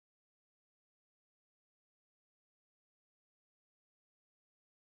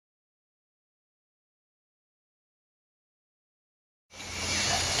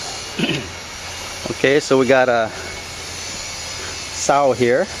Okay, so we got a sow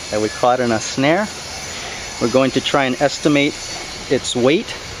here that we caught in a snare. We're going to try and estimate its weight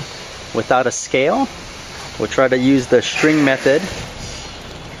without a scale. We'll try to use the string method,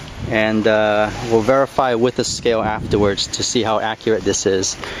 and we'll verify with a scale afterwards to see how accurate this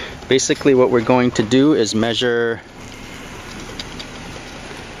is. Basically what we're going to do is measure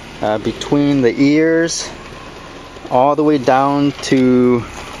between the ears all the way down to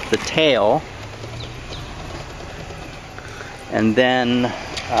the tail, and then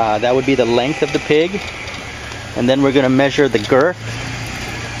that would be the length of the pig. And then we're going to measure the girth,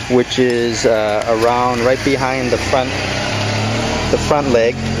 which is around right behind the front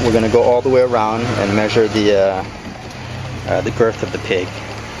leg. We're going to go all the way around and measure the girth of the pig.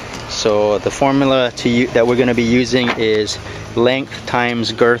 So the formula that we're going to be using is length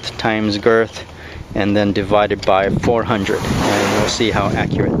times girth, and then divided by 400, and we'll see how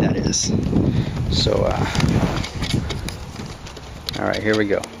accurate that is. So all right, here we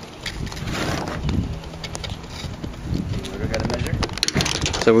go. What do we gotta measure?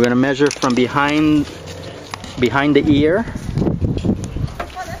 So we're going to measure from behind the ear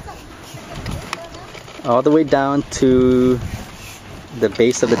all the way down to the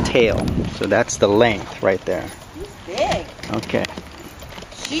base of the tail. So that's the length right there. She's big. Okay.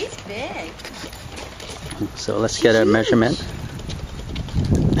 She's big. So let's get a measurement.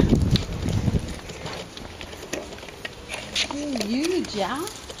 Huge, yeah?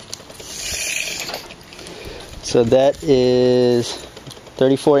 So that is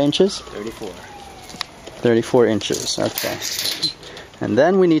 34 inches? 34. 34 inches, okay. And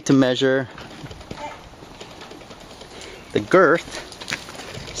then we need to measure the girth.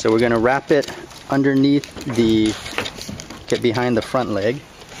 So we're going to wrap it underneath get behind the front leg.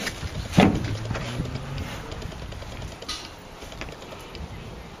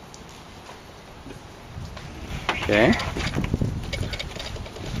 Okay.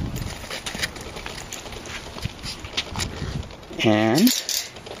 And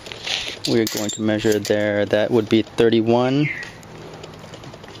we're going to measure there, that would be 31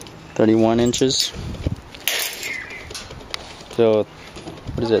 inches. So,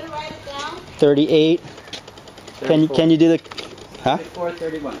 what is it? 38. Can you do the, huh? 34,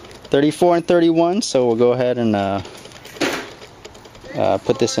 31. 34 and 31. So we'll go ahead and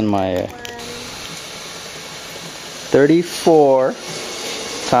put this in my 34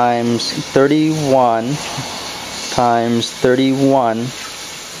 times 31 times 31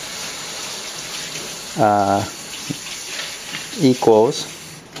 equals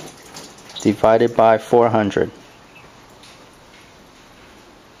divided by 400.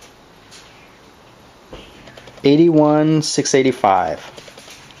 81,685.